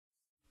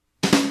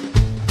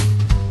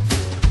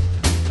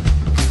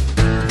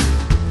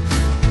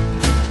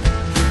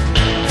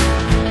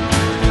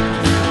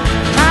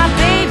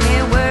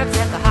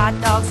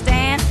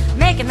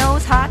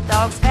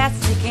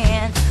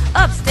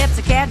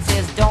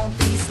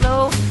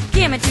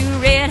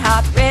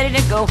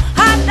go.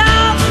 Hot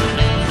dog,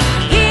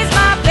 he's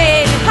my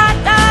baby. Hot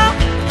dog,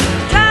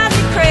 drives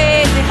me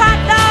crazy. Hot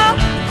dog,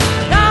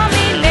 don't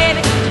mean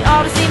maybe. You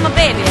ought to see my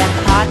baby at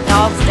the hot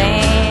dog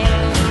stand.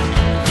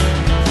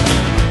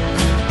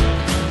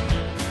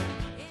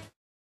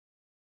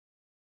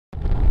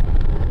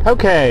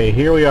 Okay,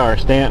 here we are,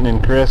 Stanton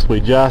and Chris. We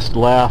just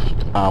left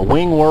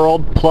Wing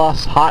World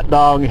plus Hot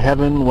Dog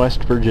Heaven,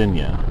 West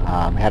Virginia.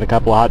 Had a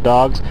couple of hot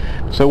dogs.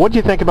 So what do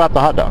you think about the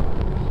hot dog?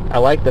 I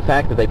like the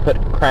fact that they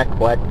put cracked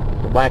black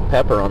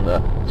pepper on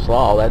the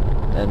slaw.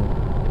 And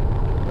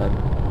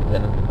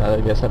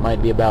I guess that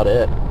might be about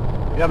it.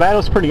 Yeah, that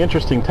was a pretty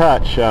interesting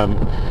touch.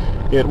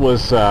 It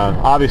was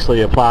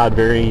obviously applied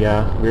very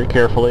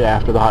carefully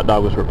after the hot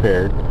dog was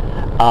prepared.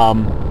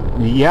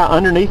 Yeah,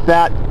 underneath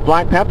that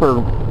black pepper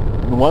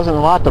wasn't a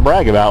lot to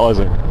brag about, was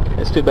it?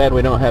 It's too bad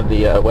we don't have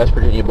the West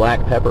Virginia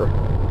black pepper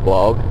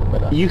blog.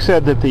 But, you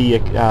said that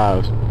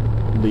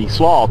the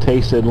slaw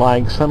tasted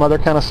like some other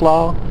kind of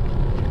slaw?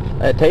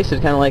 it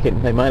tasted kind of like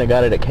they might have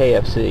got it at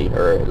KFC,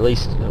 or at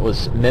least it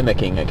was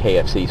mimicking a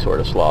KFC sort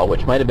of slaw,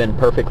 which might have been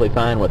perfectly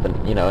fine with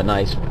a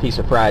nice piece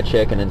of fried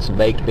chicken and some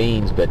baked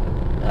beans, but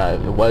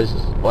it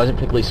wasn't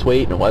particularly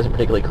sweet and it wasn't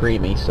particularly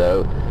creamy,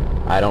 so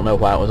I don't know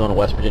why it was on a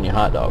West Virginia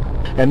hot dog.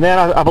 And then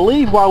I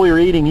believe while we were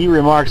eating, you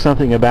remarked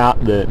something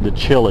about the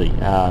chili.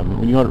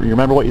 You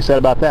remember what you said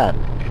about that?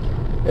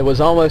 It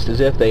was almost as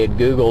if they had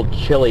Googled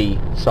chili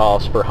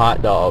sauce for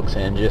hot dogs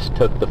and just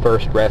took the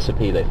first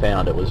recipe they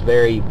found. It was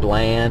very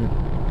bland.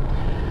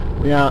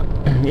 Yeah,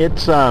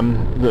 it's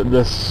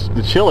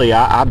the chili.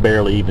 I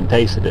barely even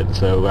tasted it,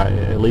 so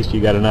at least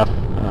you got enough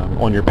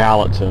on your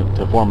palate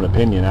to form an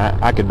opinion.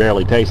 I could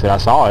barely taste it. I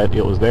saw it;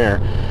 it was there.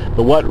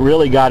 But what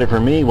really got it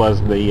for me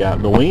was the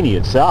weenie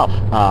itself.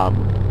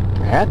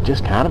 Had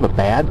just kind of a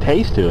bad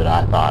taste to it,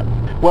 I thought.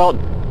 Well,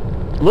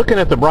 looking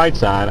at the bright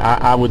side,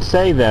 I would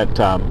say that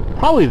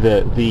probably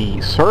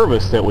the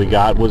service that we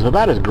got was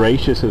about as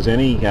gracious as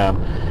any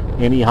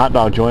hot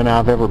dog joint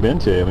I've ever been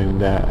to. I mean,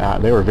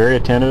 they were very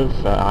attentive.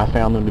 I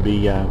found them to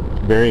be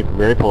very,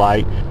 very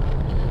polite.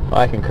 Well,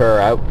 I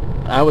concur.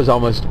 I was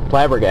almost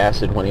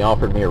flabbergasted when he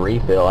offered me a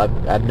refill.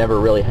 I've never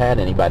really had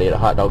anybody at a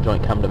hot dog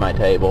joint come to my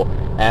table,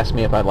 ask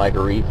me if I'd like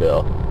a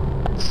refill.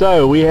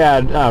 So we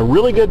had a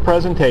really good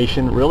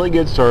presentation, really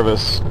good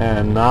service,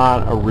 and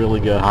not a really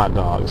good hot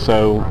dog.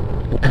 So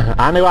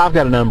I know I've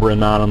got a number in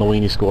mind on the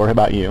weenie score. How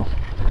about you?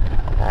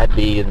 I'd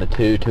be in the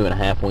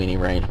 2.5 weenie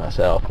range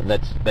myself, and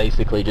that's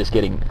basically just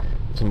getting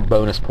some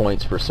bonus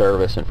points for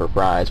service and for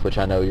fries, which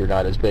I know you're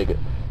not as big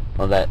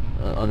on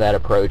that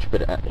approach,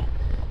 but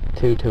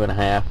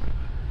 2.5.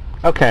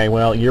 Okay,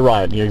 well, you're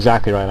right. You're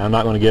exactly right. I'm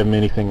not going to give them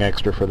anything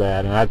extra for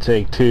that, and I'd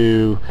say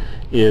 2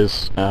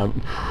 is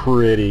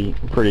pretty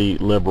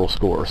liberal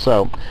score.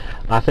 So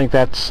I think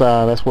that's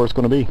where it's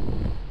going to be.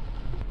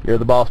 You're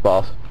the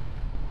boss.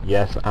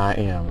 Yes, I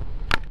am.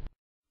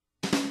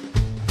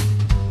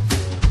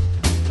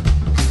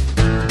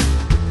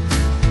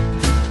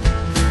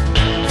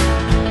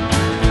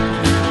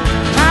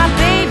 My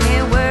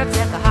baby works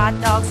at the hot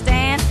dog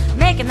stand,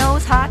 making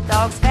those hot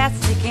dogs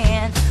fast as he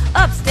can.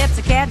 Up steps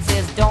a cat and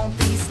says, "Don't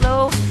be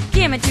slow.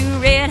 Give me 2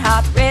 red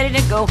hots ready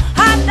to go."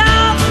 Hot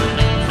dog!